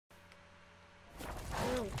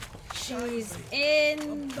she's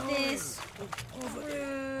in this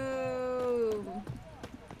room.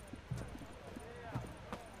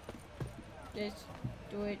 Just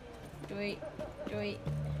do it. Do it. Do it.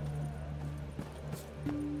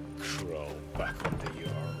 Crawl back under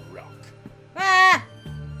your rock. Ah!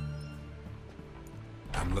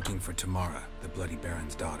 I'm looking for Tamara, the Bloody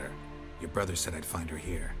Baron's daughter. Your brother said I'd find her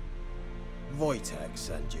here. Wojtek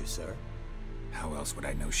sent you, sir. How else would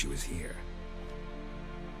I know she was here?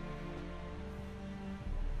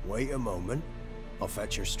 Wait a moment. I'll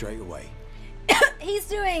fetch her straight away. He's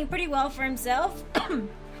doing pretty well for himself.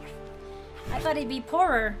 I thought he'd be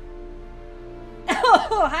poorer.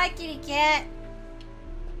 Oh, hi, kitty cat.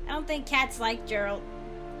 I don't think cats like Gerald.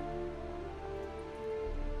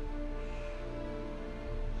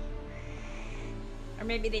 Or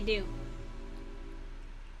maybe they do.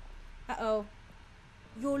 Uh-oh.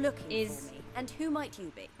 You're looking for me, and who might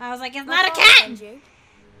you be? I was like, it's My not a father cat! sent you?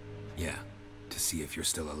 Yeah, to see if you're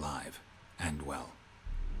still alive. And well.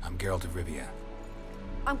 I'm Geralt of Rivia.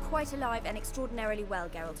 I'm quite alive and extraordinarily well,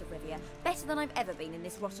 Geralt of Rivia. Better than I've ever been in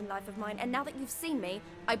this rotten life of mine, and now that you've seen me,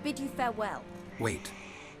 I bid you farewell. Wait.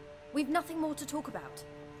 We've nothing more to talk about.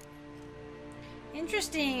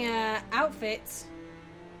 Interesting, outfits.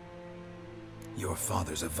 Your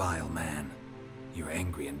father's a vile man. You're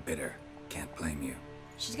angry and bitter. Can't blame you.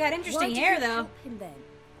 She's got interesting Why hair, did you though. help him then?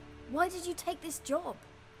 Why did you take this job?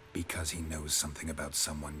 Because he knows something about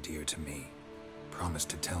someone dear to me. Promised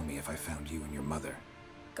to tell me if I found you and your mother.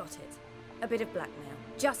 Got it. A bit of blackmail.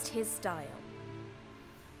 Just his style.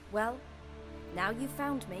 Well, now you've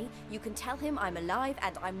found me, you can tell him I'm alive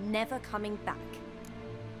and I'm never coming back.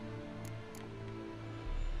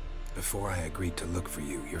 Before I agreed to look for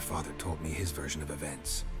you, your father told me his version of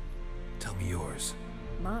events. Tell me yours.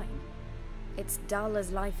 Mine? It's dull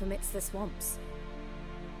as life amidst the swamps.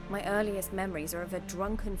 My earliest memories are of a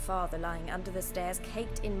drunken father lying under the stairs,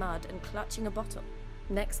 caked in mud and clutching a bottle.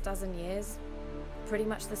 Next dozen years, pretty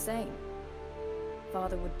much the same.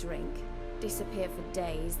 Father would drink, disappear for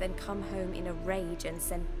days, then come home in a rage and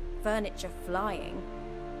send furniture flying.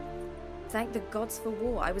 Thank the gods for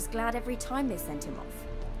war. I was glad every time they sent him off.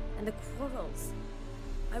 And the quarrels.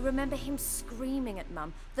 I remember him screaming at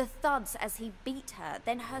Mum, the thuds as he beat her,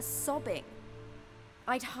 then her sobbing.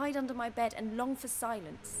 I'd hide under my bed and long for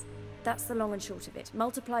silence. That's the long and short of it.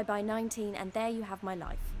 Multiply by 19 and there you have my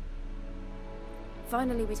life.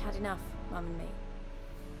 Finally we'd had enough, Mum and me.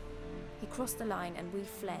 He crossed the line and we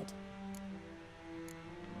fled.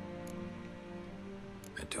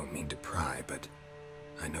 I don't mean to pry, but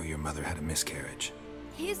I know your mother had a miscarriage.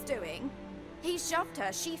 His doing? He shoved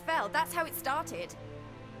her, she fell, that's how it started.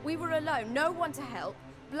 We were alone, no one to help,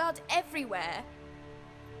 blood everywhere.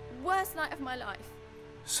 Worst night of my life.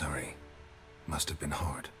 Sorry. Must have been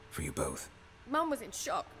hard for you both. Mum was in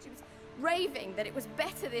shock. She was raving that it was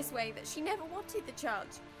better this way, that she never wanted the child.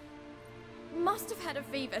 Must have had a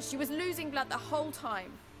fever. She was losing blood the whole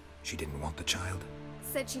time. She didn't want the child?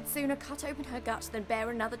 Said she'd sooner cut open her gut than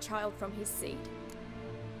bear another child from his seed.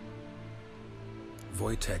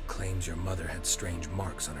 Wojtek claims your mother had strange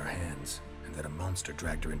marks on her hands, and that a monster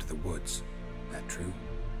dragged her into the woods. That true?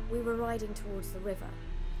 We were riding towards the river.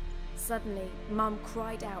 Suddenly, Mum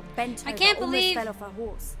cried out, bent over, I can't believe almost fell off her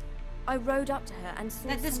horse. I rode up to her and saw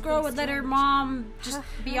that this something girl would let her strange. mom just Her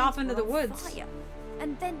be hands off into were the on woods. fire.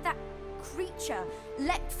 And then that creature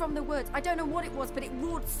leapt from the woods. I don't know what it was, but it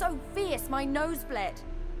roared so fierce my nose bled.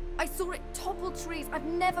 I saw it topple trees. I've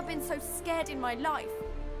never been so scared in my life.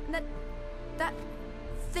 And that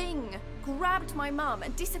thing grabbed my mum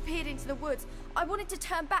and disappeared into the woods. I wanted to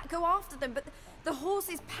turn back, go after them, but the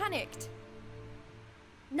horses panicked.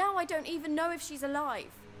 Now I don't even know if she's alive.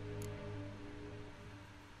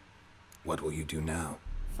 What will you do now?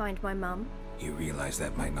 Find my mum. You realize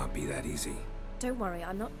that might not be that easy. Don't worry,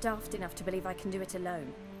 I'm not daft enough to believe I can do it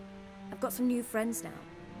alone. I've got some new friends now.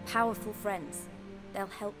 Powerful friends. They'll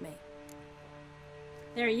help me.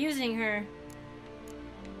 They're using her.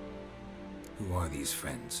 Who are these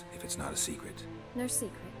friends, if it's not a secret? No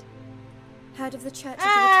secret. Heard of the Church of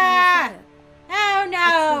Ah! the Eternal Fire? Oh A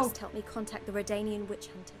no! priest helped me contact the Redanian witch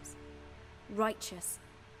hunters. Righteous,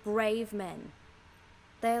 brave men.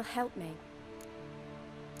 They'll help me.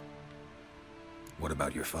 What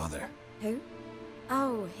about your father? Who?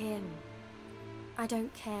 Oh, him. I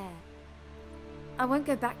don't care. I won't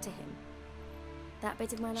go back to him. That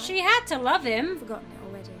bit of my life? She had to love him. I've forgotten it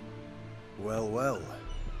already. Well, well.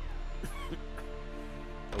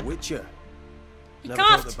 A witcher. He Never thought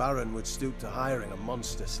coughed. the Baron would stoop to hiring a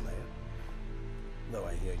monster slayer. Though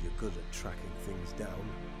I hear you're good at tracking things down.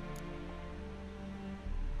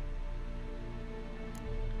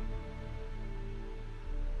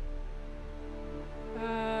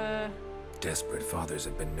 Desperate fathers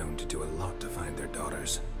have been known to do a lot to find their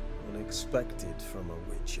daughters. Unexpected from a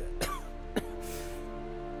witcher.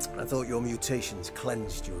 I thought your mutations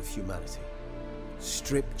cleansed you of humanity.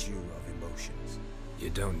 Stripped you of emotions. You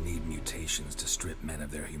don't need mutations to strip men of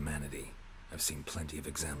their humanity. I've seen plenty of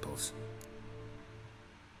examples.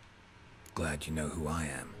 Glad you know who I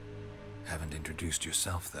am. Haven't introduced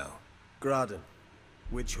yourself, though. Graden,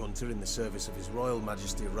 witch hunter in the service of His Royal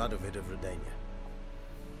Majesty Radovid of Redania.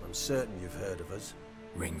 I'm certain you've heard of us.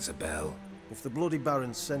 Rings a bell. If the Bloody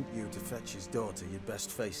Baron sent you to fetch his daughter, you'd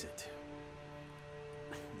best face it.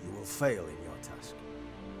 You will fail in your task.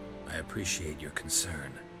 I appreciate your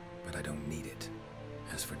concern, but I don't need it.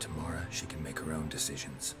 As for Tamara, she can make her own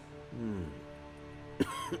decisions.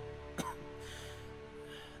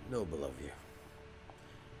 Noble of you.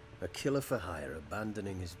 A killer for hire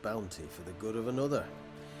abandoning his bounty for the good of another.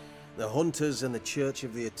 The Hunters and the Church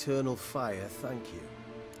of the Eternal Fire thank you.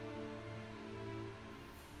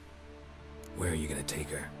 Where are you gonna take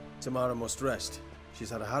her? Tamara must rest. She's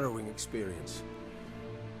had a harrowing experience.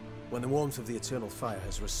 When the warmth of the Eternal Fire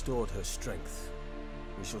has restored her strength,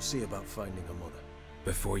 we shall see about finding her mother.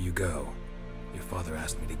 Before you go, your father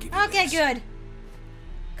asked me to give you Okay, this. good.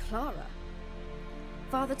 Clara?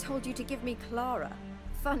 Father told you to give me Clara.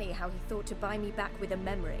 Funny how he thought to buy me back with a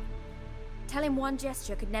memory. Tell him one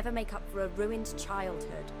gesture could never make up for a ruined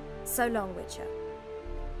childhood. So long, Witcher.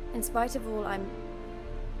 In spite of all, I'm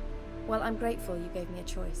grateful you gave me a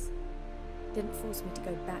choice. Didn't force me to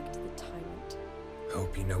go back to the tyrant.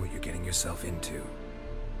 Hope you know what you're getting yourself into.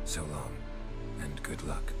 So long, and good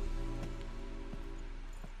luck.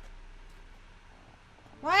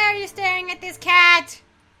 Why are you staring at this cat?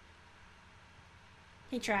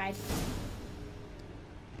 He tried.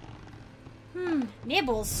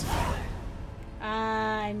 Nibbles.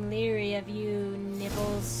 I'm leery of you,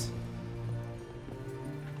 Nibbles.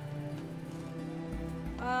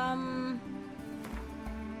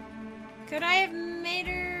 Could I have made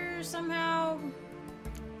her somehow?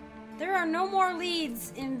 There are no more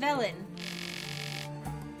leads in Velen.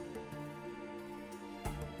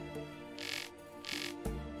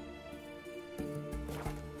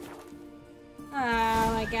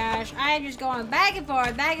 Oh my gosh, I'm just going back and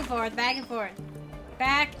forth, back and forth, back and forth.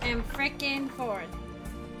 Back and frickin' forth.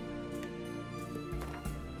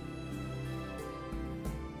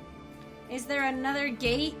 Is there another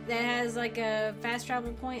gate that has like a fast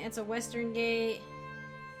travel point? It's a western gate.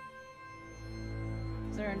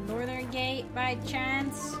 Is there a northern gate by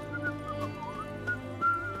chance?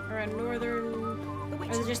 Or a northern... Or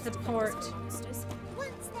is it just the port? Once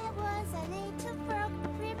there was a little frog,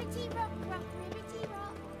 ribbity rock, rock, ribbity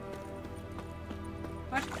rock.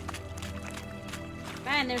 What?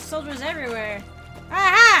 Man, there's soldiers everywhere.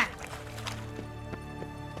 Aha!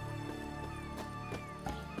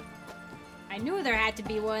 I knew there had to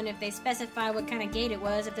be one if they specify what kind of gate it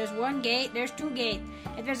was. If there's one gate, there's two gates.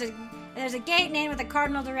 If there's a gate named with a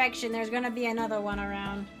cardinal direction, there's gonna be another one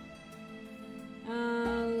around.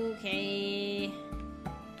 Okay.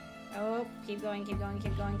 Oh, keep going, keep going,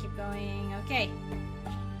 keep going, keep going. Okay.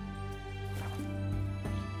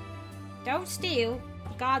 Don't steal.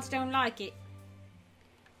 Gods don't like it.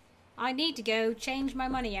 I need to go change my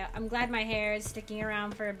money out. I'm glad my hair is sticking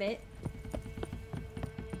around for a bit.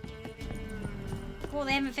 Cool,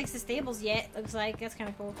 they haven't fixed the stables yet, looks like. That's kind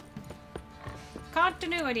of cool.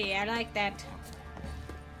 Continuity, I like that.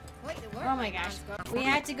 Oh my gosh. We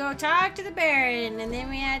had to go talk to the Baron, and then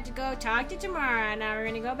we had to go talk to Tamara. Now we're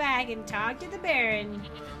gonna go back and talk to the Baron.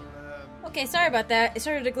 Okay, sorry about that. It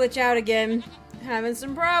started to glitch out again. Having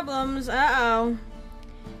some problems. Uh-oh.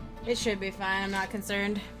 It should be fine, I'm not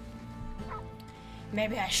concerned.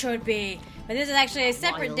 Maybe I should be. But this is actually a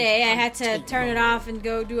separate day. I had to turn it off and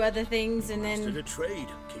go do other things, and then... Master of trade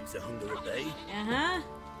keeps the hunger at bay. Uh-huh.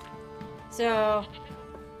 So,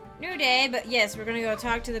 new day, but yes, we're gonna go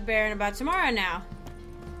talk to the Baron about tomorrow now.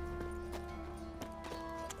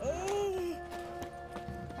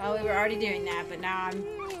 Well, we were already doing that, but now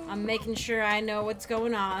I'm making sure I know what's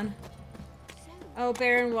going on. Oh,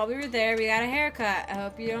 Baron, while we were there, we got a haircut. I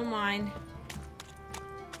hope you don't mind.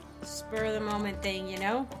 Spur of the moment thing, you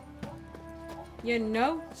know? You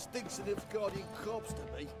know? Stinks of guardian corpse to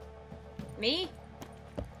me. Me?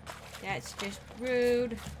 That's just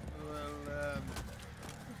rude.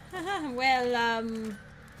 Well,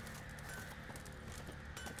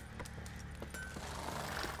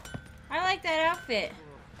 I like that outfit.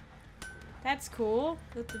 That's cool.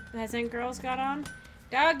 That the peasant girls got on.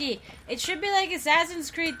 Doggy. It should be like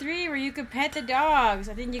Assassin's Creed 3 where you could pet the dogs.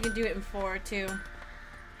 I think you can do it in 4 too.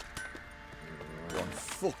 One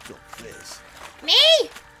fucked up face. Me?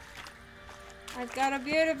 I've got a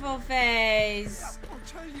beautiful face. I'll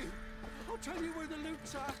tell you where the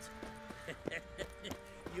loot's at.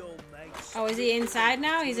 Your mate's Oh, is he inside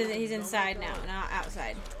now? He's inside now, not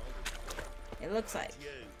outside. It looks like.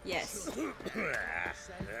 Yes.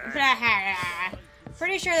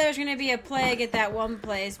 Pretty sure there's gonna be a plague at that one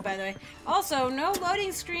place, by the way. Also, no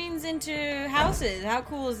loading screens into houses. How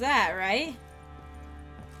cool is that, right?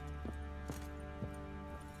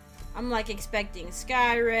 I'm like expecting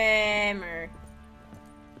Skyrim or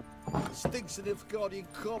stinks of guardian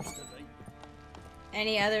corpse to me.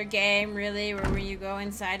 any other game, really, where when you go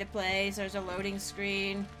inside a place, there's a loading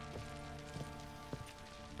screen.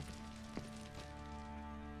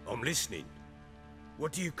 I'm listening.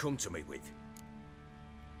 What do you come to me with?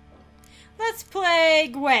 Let's play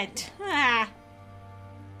Gwent. Ah.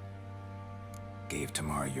 Gave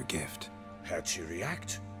Tamara your gift. How'd she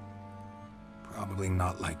react? Probably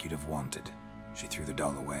not like you'd have wanted. She threw the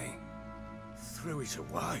doll away. Threw it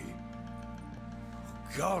away?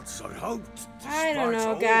 Oh, gods, I hoped. I don't know,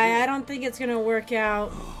 despite guy. all- I don't think it's gonna work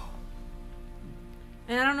out.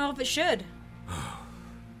 And I don't know if it should.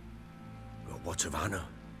 Well, what of Anna?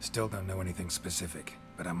 Still don't know anything specific,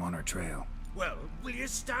 but I'm on her trail. Well, will you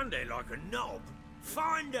stand there like a knob?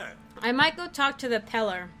 Find her! I might go talk to the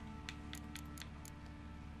Peller.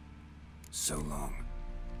 So long.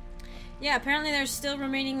 Yeah, apparently there's still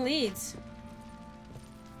remaining leads.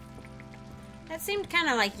 That seemed kind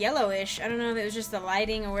of like yellowish. I don't know if it was just the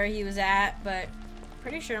lighting or where he was at, but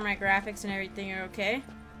pretty sure my graphics and everything are okay.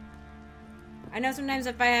 I know sometimes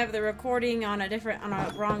if I have the recording on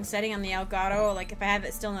a wrong setting on the Elgato, like if I have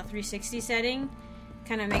it still in the 360 setting,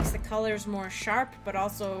 kind of makes the colors more sharp, but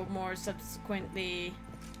also more subsequently.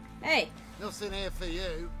 Hey. Nothing here for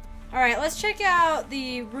you. Alright, let's check out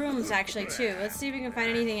the rooms actually too. Let's see if we can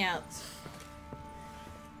find anything else.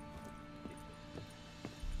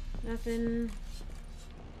 Nothing.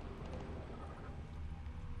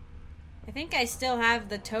 I think I still have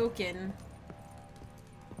the token.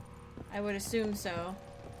 I would assume so.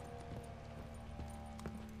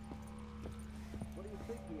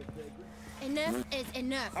 Enough is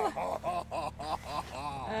enough.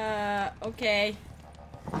 Okay.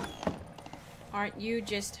 Aren't you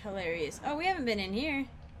just hilarious? Oh, we haven't been in here.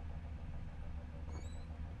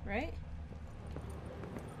 Right?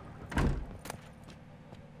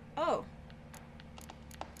 Oh.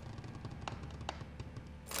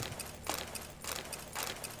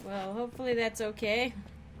 Well, hopefully that's okay.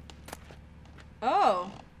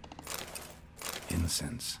 Oh.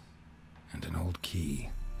 Incense. And an old key.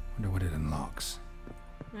 Wonder what it unlocks.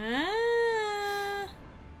 Ah.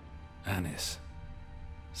 Anise.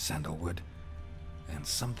 Sandalwood. And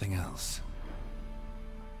something else.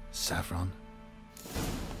 Saffron.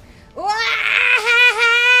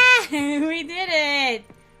 We did it!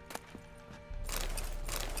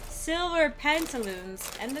 Silver pantaloons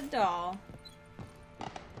and a doll.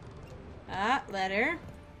 Ah, letter.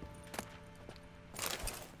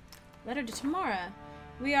 Letter to Tamara.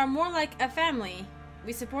 We are more like a family.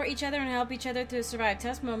 We support each other and help each other to survive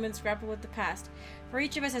tough moments, grapple with the past. For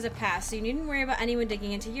each of us has a past, so you needn't worry about anyone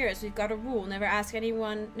digging into yours. We've got a rule: never ask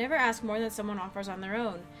more than someone offers on their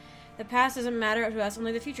own. The past doesn't matter to us,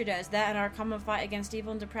 only the future does. That and our common fight against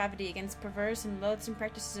evil and depravity, against perverse and loathsome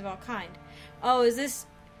practices of all kind. Oh, is this?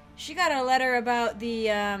 She got a letter about the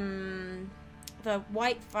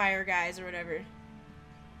white fire guys or whatever.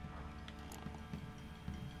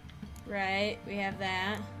 Right, we have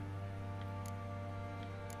that.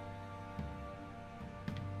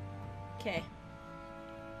 Okay.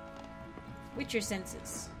 Witcher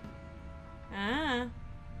senses. Ah.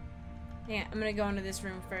 Yeah, I'm gonna go into this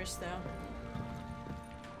room first, though.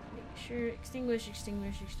 Make sure. Extinguish,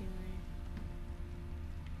 extinguish, extinguish.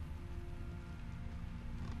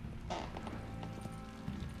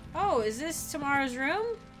 Oh, is this Tamara's room?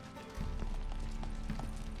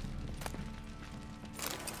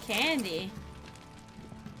 Candy.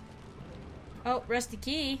 Oh, rusty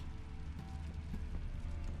key.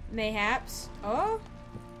 Mayhaps. Oh?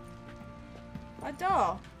 A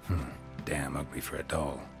doll. Damn ugly for a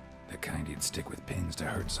doll. The kind you'd stick with pins to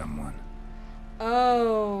hurt someone.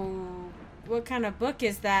 Oh. What kind of book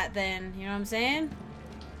is that then? You know what I'm saying?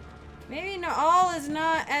 Maybe not all is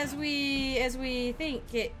not as we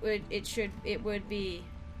think it would be.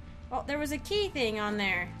 Oh, there was a key thing on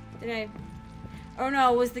there. Did I? Oh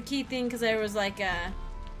no, it was the key thing because there was like a.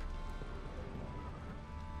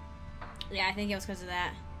 Yeah, I think it was because of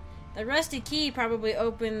that. The rusty key probably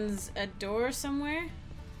opens a door somewhere.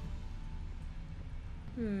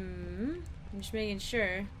 I'm just making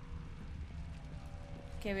sure.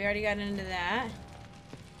 Okay, we already got into that.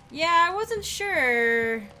 Yeah, I wasn't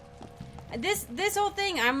sure. This whole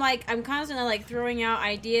thing, I'm constantly like throwing out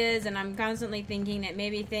ideas, and I'm constantly thinking that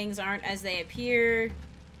maybe things aren't as they appear.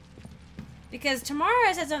 Because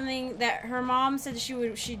Tamara said something that her mom said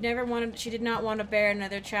she did not want to bear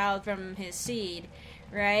another child from his seed,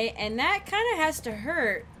 right? And that kind of has to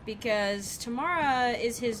hurt because Tamara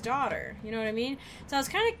is his daughter. You know what I mean? So I was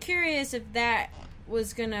kind of curious if that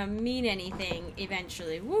was gonna mean anything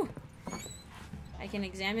eventually. Woo! I can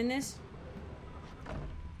examine this.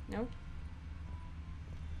 No.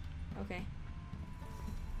 Okay.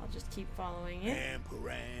 I'll just keep following it.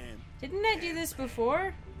 Didn't I do this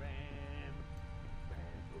before?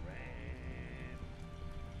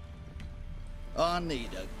 I need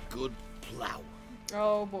a good plough.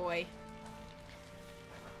 Oh boy.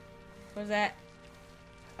 What was that?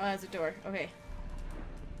 Oh, that's a door. Okay.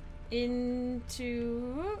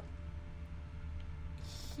 Into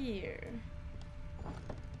here.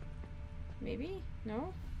 Maybe?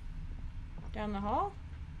 No? Down the hall?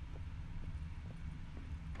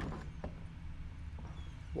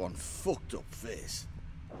 One fucked up face.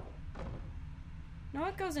 No,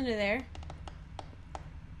 it goes into there.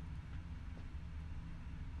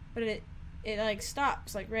 But it like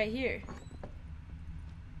stops, like right here.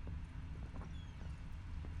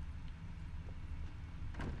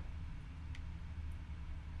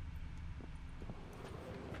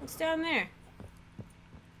 What's down there?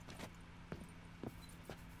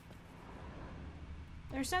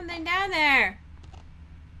 There's something down there.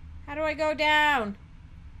 How do I go down?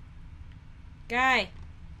 Guy.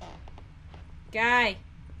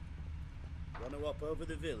 Wanna hop over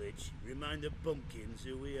the village? Remind the bumpkins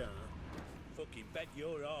who we are. Fucking bet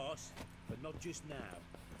your arse, but not just now.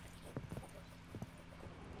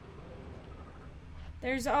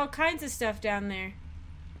 There's all kinds of stuff down there.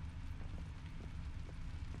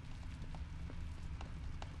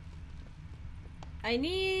 I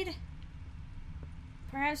need...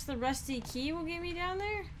 Perhaps the rusty key will get me down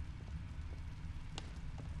there?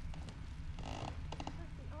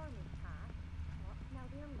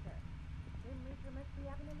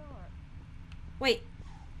 Wait.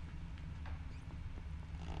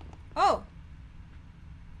 Oh!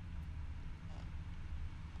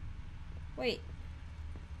 Wait.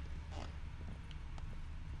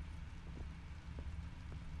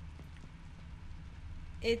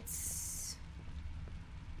 It's...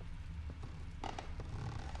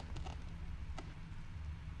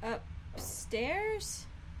 upstairs?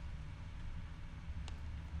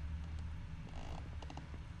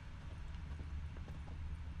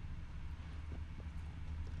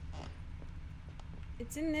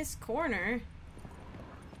 It's in this corner.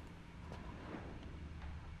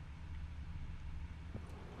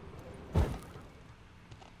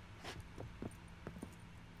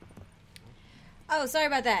 Oh, sorry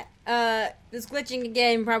about that. This glitching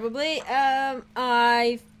again, probably.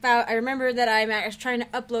 I remember that I was trying to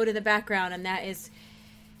upload in the background, and that is...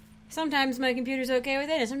 Sometimes my computer's okay with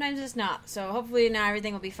it, and sometimes it's not. So hopefully now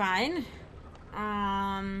everything will be fine.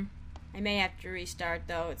 I may have to restart,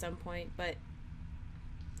 though, at some point, but...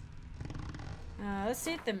 let's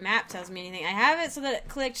see if the map tells me anything. I have it so that it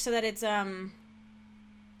clicked so that it's,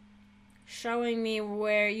 showing me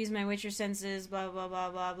where, use my Witcher senses, blah, blah, blah,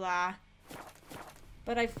 blah, blah.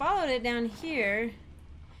 But I followed it down here.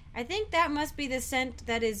 I think that must be the scent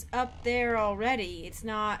that is up there already. It's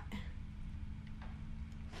not...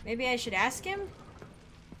 Maybe I should ask him?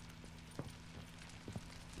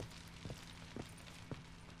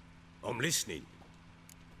 I'm listening.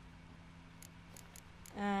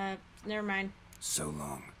 Never mind. So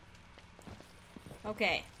long.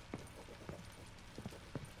 Okay.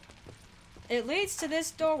 It leads to this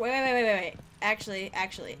door. Wait. Actually.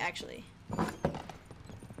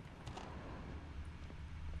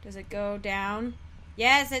 Does it go down?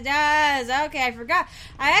 Yes, it does. Okay, I forgot.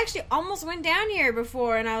 I actually almost went down here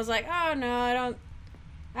before, and I was like, oh, no, I don't...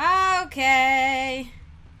 Okay.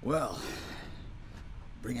 Well,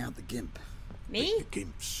 bring out the gimp. Me? The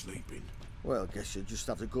gimp's sleeping. Well, guess you'll just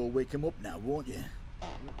have to go wake him up now, won't you?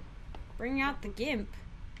 Bring out the gimp.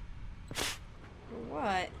 For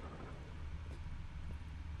what?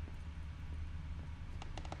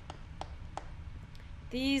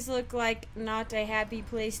 These look like not a happy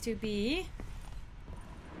place to be.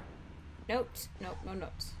 Notes. Nope, no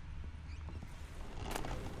notes.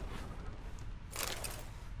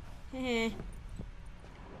 Heh.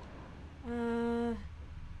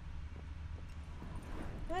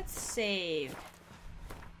 Let's save.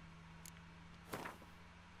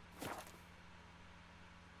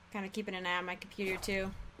 Kind of keeping an eye on my computer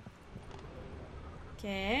too.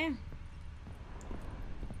 Okay.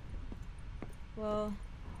 Well.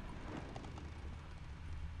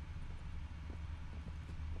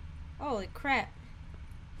 Holy crap.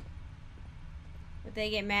 Would they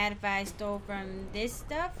get mad if I stole from this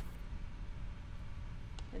stuff?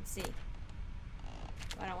 Let's see.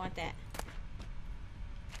 I don't want that.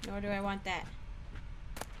 Nor do I want that.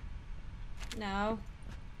 No.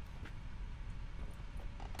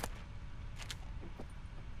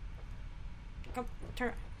 Come,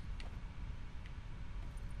 turn.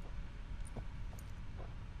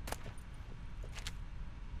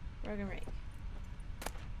 Broken rake.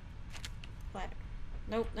 Platter.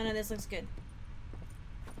 Nope, none of this looks good.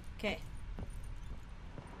 Okay.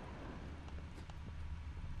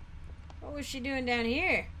 What was she doing down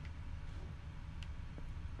here?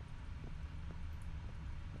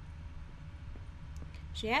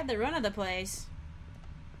 She had the run of the place.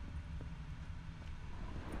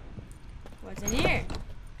 What's in here?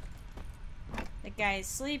 The guy is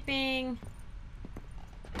sleeping.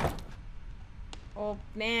 Old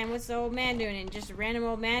man, what's the old man doing? And just a random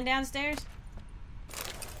old man downstairs?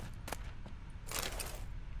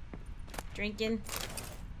 Drinking.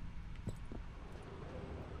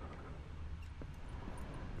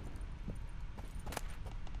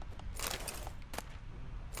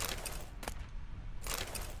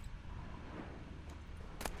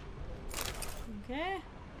 Okay.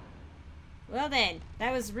 Well then,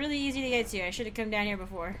 that was really easy to get to. I should have come down here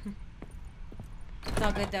before. It's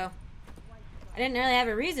all good though. I didn't really have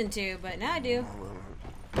a reason to, but now I do.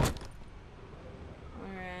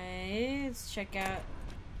 Alright, let's check out.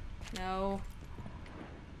 No.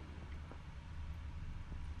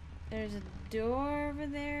 There's a door over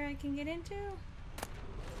there I can get into.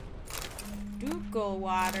 Ducal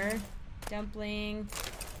water. Dumpling.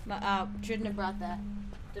 Oh, shouldn't have brought that.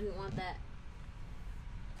 Didn't want that.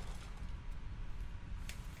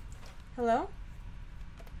 Hello?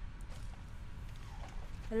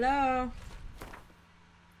 Hello?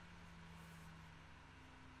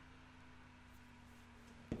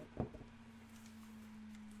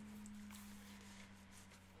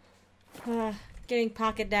 Getting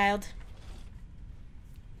pocket dialed.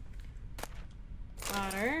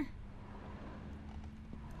 Water.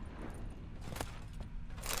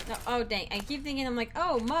 No, oh dang, I keep thinking, I'm like,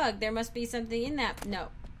 oh, mug, there must be something in that. No.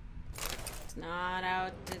 It's not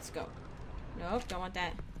out. Let's go. Nope, don't want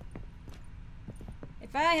that.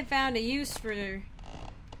 If I had found a use for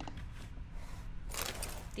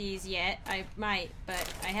these yet, I might,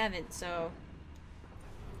 but I haven't, so.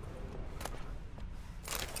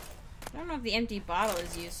 I don't know if the empty bottle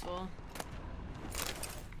is useful.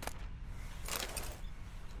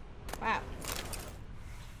 Wow.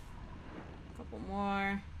 Couple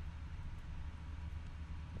more.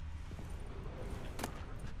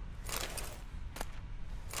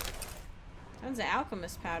 Tons of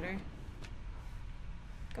alchemist powder.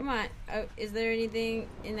 Come on. Oh, is there anything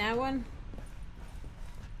in that one?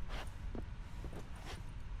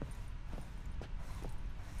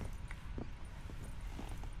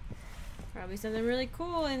 Probably something really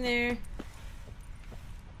cool in there.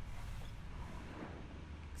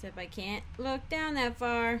 Except I can't look down that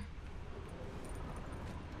far.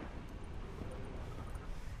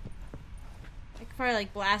 I could probably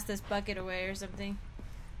like blast this bucket away or something.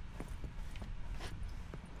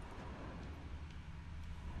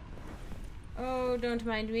 Oh, don't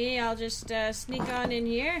mind me. I'll just sneak on in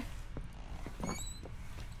here.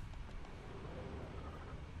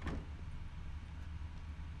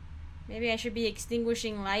 Maybe I should be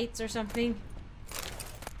extinguishing lights or something.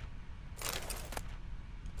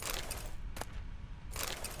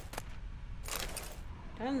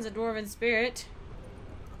 Tons of dwarven spirit.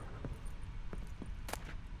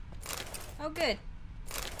 Oh, good.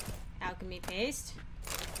 Alchemy paste.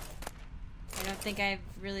 I don't think I've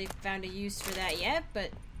really found a use for that yet,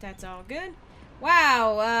 but that's all good.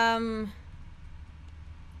 Wow,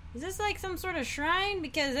 is this like some sort of shrine?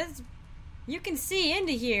 Because that's... You can see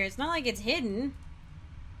into here. It's not like it's hidden.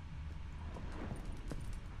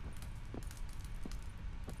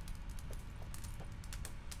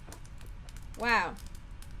 Wow.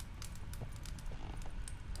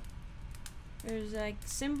 There's like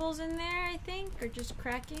symbols in there, I think, or just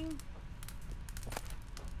cracking.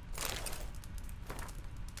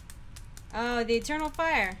 Oh, the eternal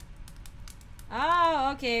fire.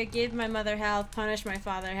 Oh, okay. Give my mother health, punish my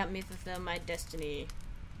father, help me fulfill my destiny.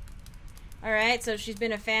 Alright, so she's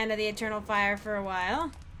been a fan of the eternal fire for a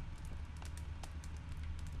while.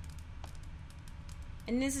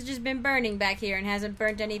 And this has just been burning back here and hasn't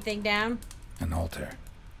burnt anything down. An altar.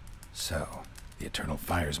 So, the eternal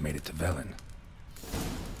fire's made it to Velen.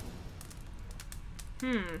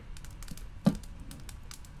 Hmm.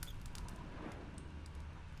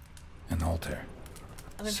 An altar.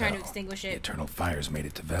 I'm trying to extinguish The it. eternal fires made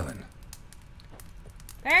it to Velen.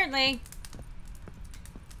 Apparently.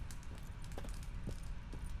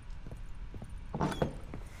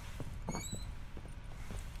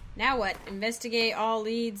 Now what? Investigate all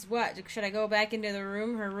leads. What? Should I go back into the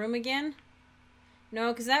room, her room again?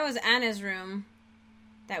 No, because that was Anna's room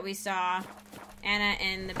that we saw. Anna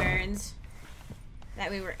and the Barons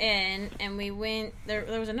that we were in. And we went... There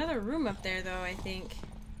was another room up there, though, I think.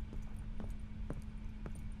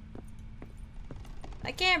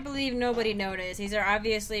 I can't believe nobody noticed. These are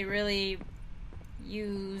obviously really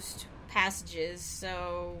used passages,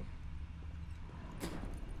 so...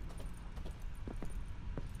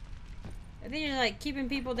 Are they just, like, keeping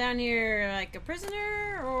people down here like a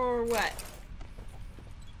prisoner, or what?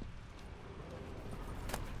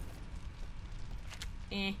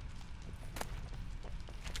 Eh.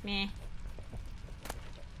 Meh.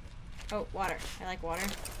 Oh, water. I like water.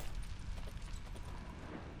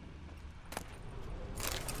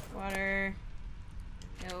 Water.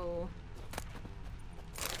 No.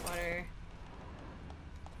 Water.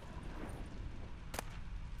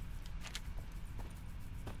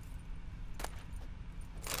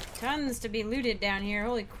 Tons to be looted down here.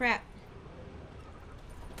 Holy crap.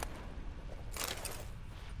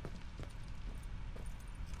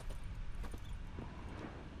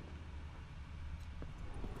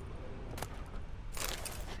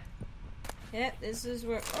 Yep, this is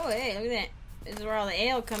where... Oh, hey, look at that. This is where all the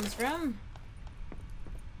ale comes from.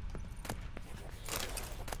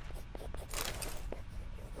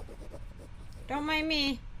 Don't mind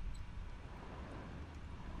me.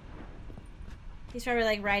 He's probably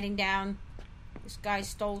like writing down, this guy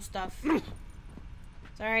stole stuff.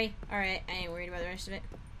 Sorry. Alright, I ain't worried about the rest of it.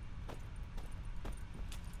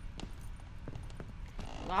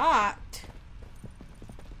 Locked.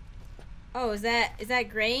 Oh, is that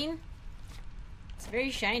grain? It's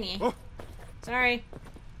very shiny. Oh. Sorry.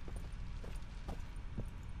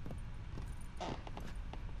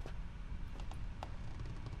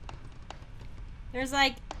 There's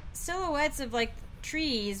like silhouettes of like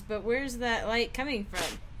trees, but where's that light coming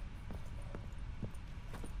from?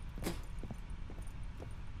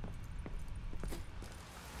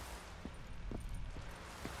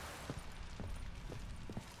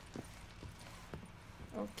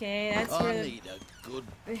 Okay, that's I where need a good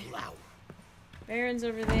plow. Baron's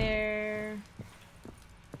over there.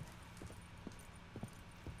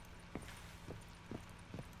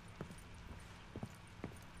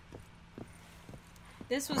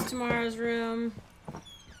 This was tomorrow's room.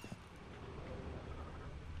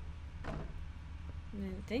 I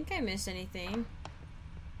didn't think I missed anything.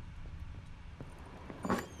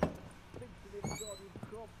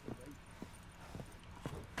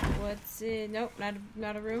 What's it? Nope,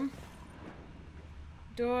 not a room.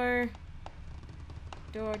 Door.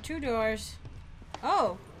 Door. Two doors.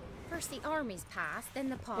 Oh! First the armies passed, then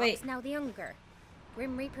the pox, Wait. now the hunger.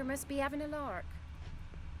 Grim Reaper must be having a lark.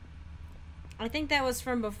 I think that was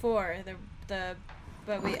from before. But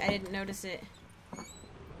I didn't notice it.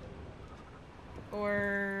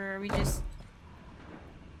 Or are we just...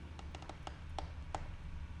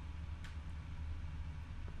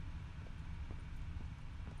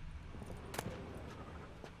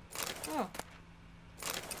 Oh.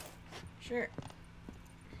 Sure.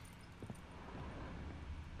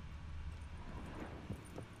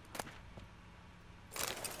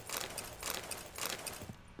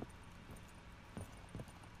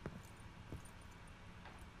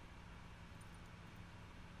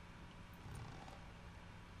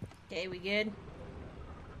 Okay, we good?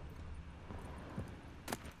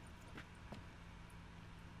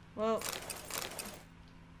 Well...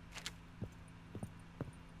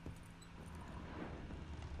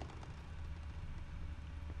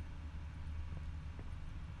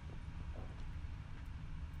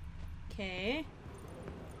 Okay.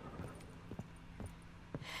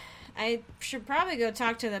 I should probably go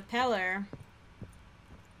talk to the Peller.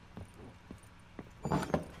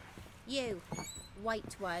 You,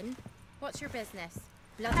 white one, what's your business?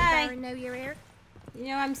 Bloody Hi. Baron know you're here? You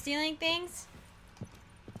know I'm stealing things?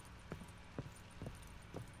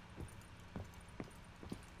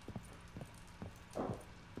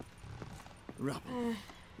 Rubble.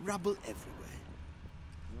 Rubble everywhere.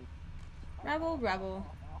 Rubble, rubble.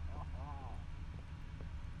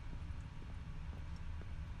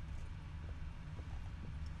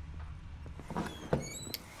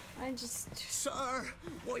 I just... Sir,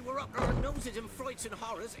 why we're up our noses in frights and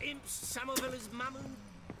horrors, imps, Samoville is mammon.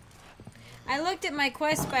 I looked at my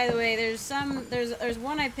quest, by the way. There's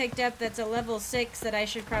one I picked up that's a level 6 that I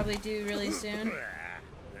should probably do really soon.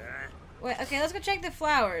 Wait, okay, let's go check the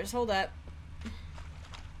flowers. Hold up.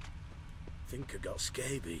 think I got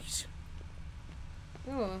scabies.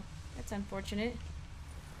 Ooh, that's unfortunate.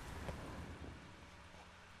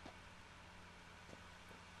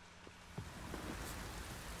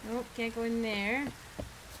 Nope, can't go in there.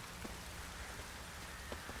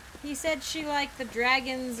 He said she liked the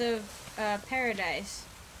dragons of paradise.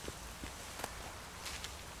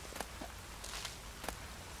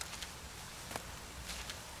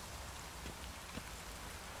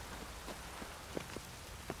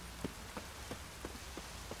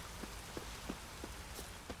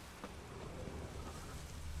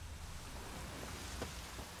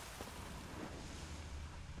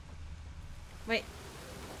 Wait.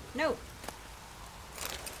 No.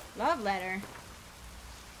 Love letter.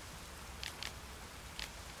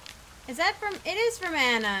 Is that from... It is from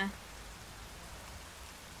Anna.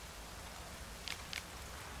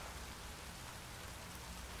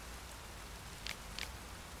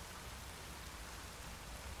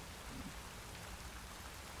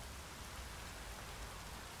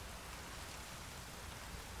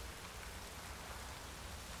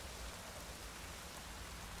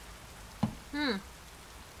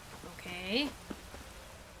 Okay.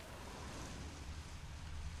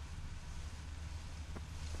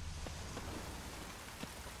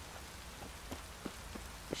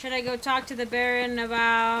 Should I go talk to the Baron Get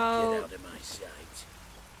about out of my sight.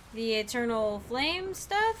 the eternal flame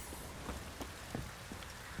stuff?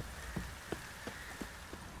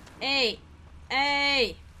 Hey!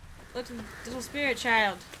 Hey! Look at the little spirit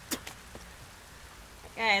child.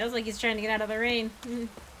 Yeah, it looks like he's trying to get out of the rain.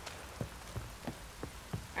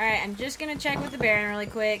 Alright, I'm just gonna check with the Baron really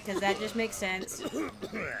quick, because that just makes sense.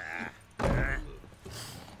 I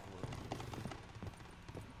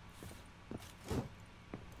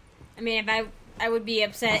mean, if I would be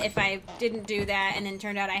upset if I didn't do that and then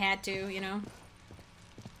turned out I had to, you know?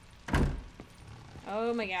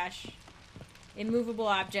 Oh my gosh. Immovable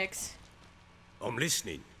objects. I'm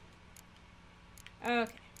listening.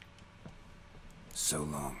 Okay. So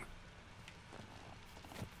long.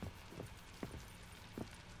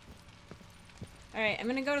 Alright, I'm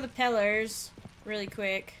gonna go to the pillars really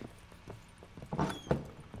quick.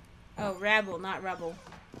 Oh, rabble, not rubble.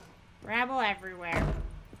 Rabble everywhere.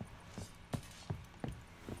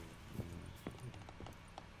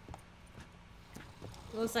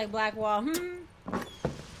 Looks like black wall.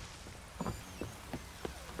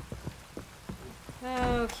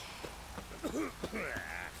 Okay.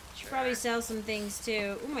 Should probably sell some things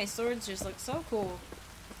too. Ooh, my swords just look so cool.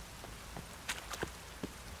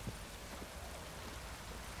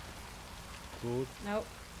 Good. Nope.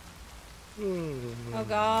 Oh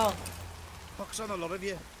god. Pox on a lot of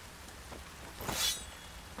you.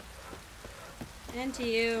 And to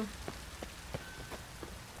you.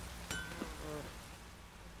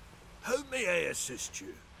 How may I assist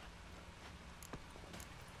you?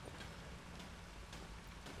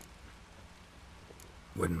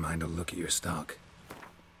 Wouldn't mind a look at your stock.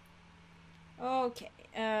 Okay,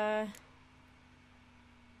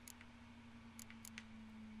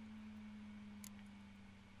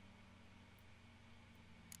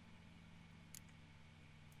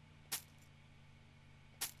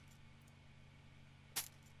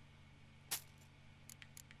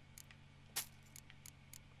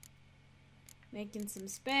 making some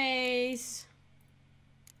space.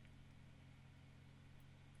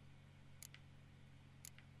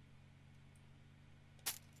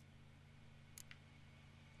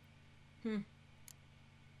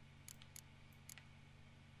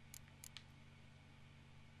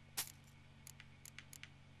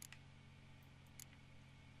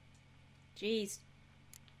 Jeez.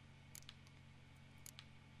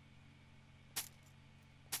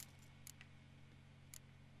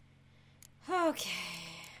 Okay.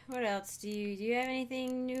 What else? Do you have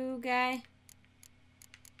anything new, guy?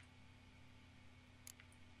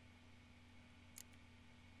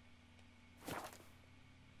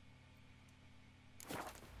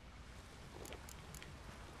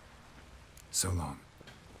 So long.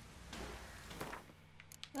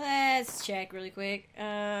 Let's check really quick.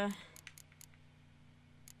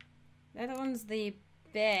 That one's the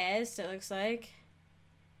best, it looks like.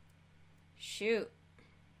 Shoot.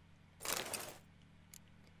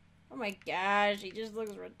 Oh my gosh, he just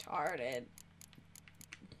looks retarded.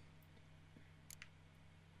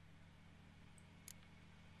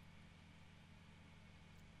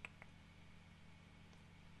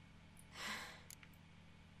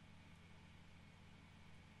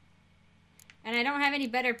 And I don't have any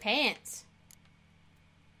better pants.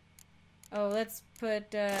 Oh, let's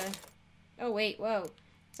put, oh, wait, whoa.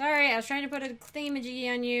 Sorry, I was trying to put a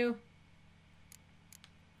thingamajiggy on you.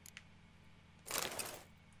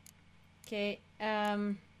 Okay,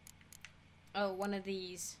 oh, one of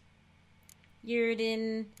these.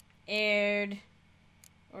 Yrden, Aird,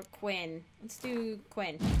 or Quinn. Let's do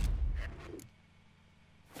Quinn.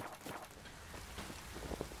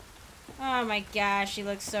 Oh my gosh, she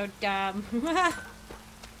looks so dumb.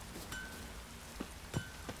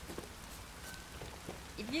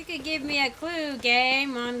 If you could give me a clue,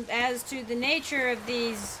 game, on as to the nature of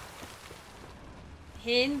these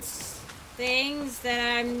hints, things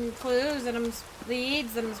that I'm clues that I'm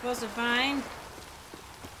leads that I'm supposed to find,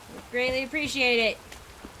 I'd greatly appreciate it.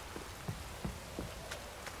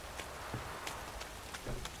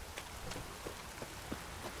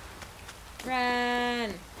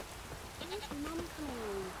 Run.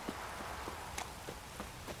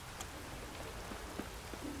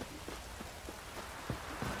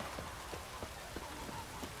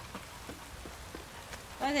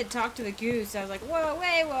 I had to talk to the goose. I was like, whoa,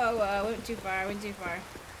 wait, whoa, whoa. I went too far. I went too far.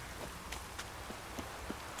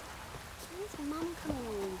 Where's Mum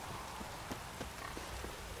coming?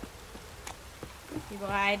 People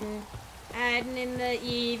hiding in the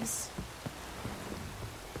eaves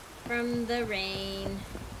from the rain.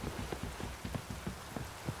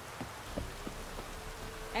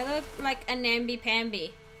 I look like a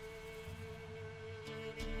namby-pamby.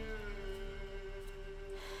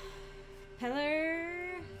 Pillar.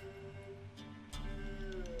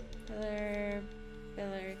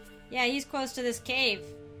 Yeah, he's close to this cave.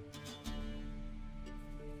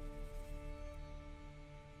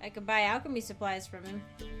 I could buy alchemy supplies from him.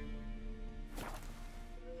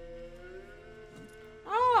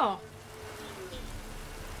 Oh!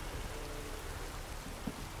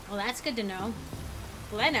 Well, that's good to know.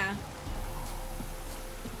 Glenna?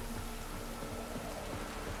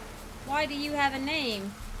 Why do you have a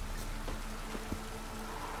name?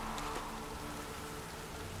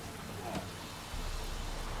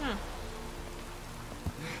 Huh.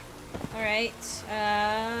 Alright,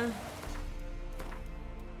 I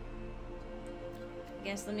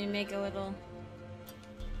guess let me make a little...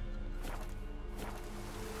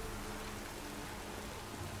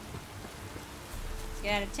 Let's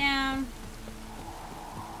get out of town.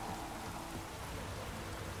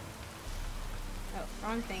 Oh,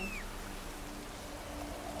 wrong thing.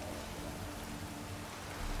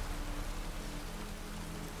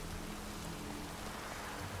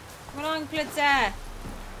 Come along, Blitzer!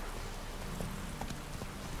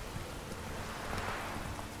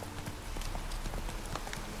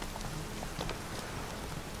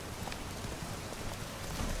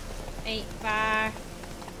 Ain't far.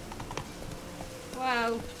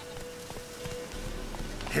 Whoa.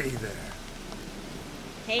 Hey there.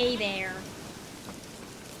 Hey there.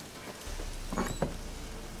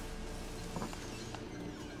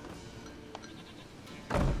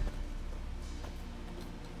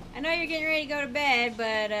 I know you're getting ready to go to bed,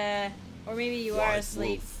 but, or maybe you are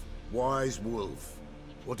asleep. Wise wolf.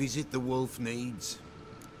 What is it the wolf needs?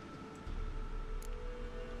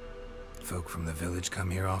 Folk from the village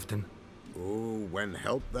come here often? Oh, when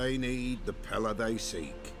help they need, the Pella they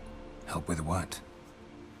seek. Help with what?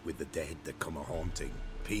 With the dead that come a-haunting,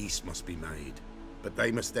 peace must be made. But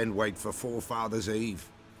they must then wait for Forefathers' Eve.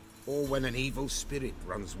 Or when an evil spirit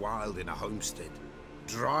runs wild in a homestead.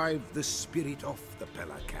 Drive the spirit off the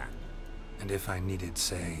Pella can. And if I needed,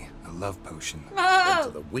 say, a love potion? Then to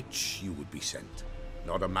the witch you would be sent.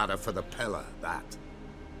 Not a matter for the Pella, that.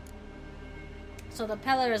 So the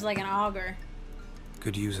Peller is like an auger.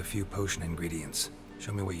 Could use a few potion ingredients.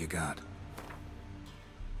 Show me what you got.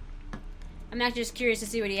 I'm not just curious to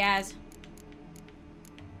see what he has.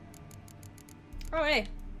 Oh, hey.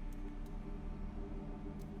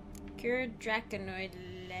 Cured Draconoid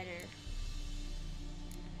letter.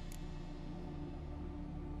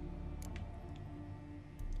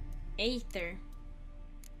 Aether.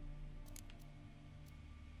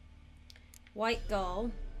 White Gull.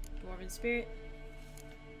 Dwarven Spirit.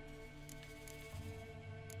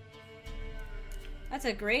 That's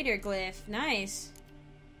a greater glyph. Nice.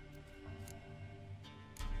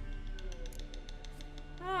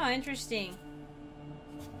 Oh, interesting.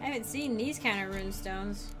 I haven't seen these kind of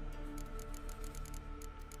runestones.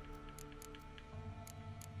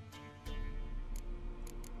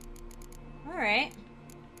 Alright.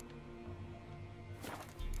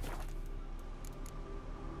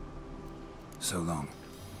 So long.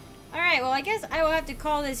 Alright, well I guess I will have to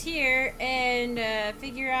call this here and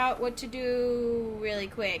figure out what to do really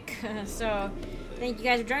quick. So, thank you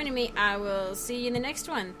guys for joining me. I will see you in the next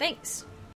one. Thanks!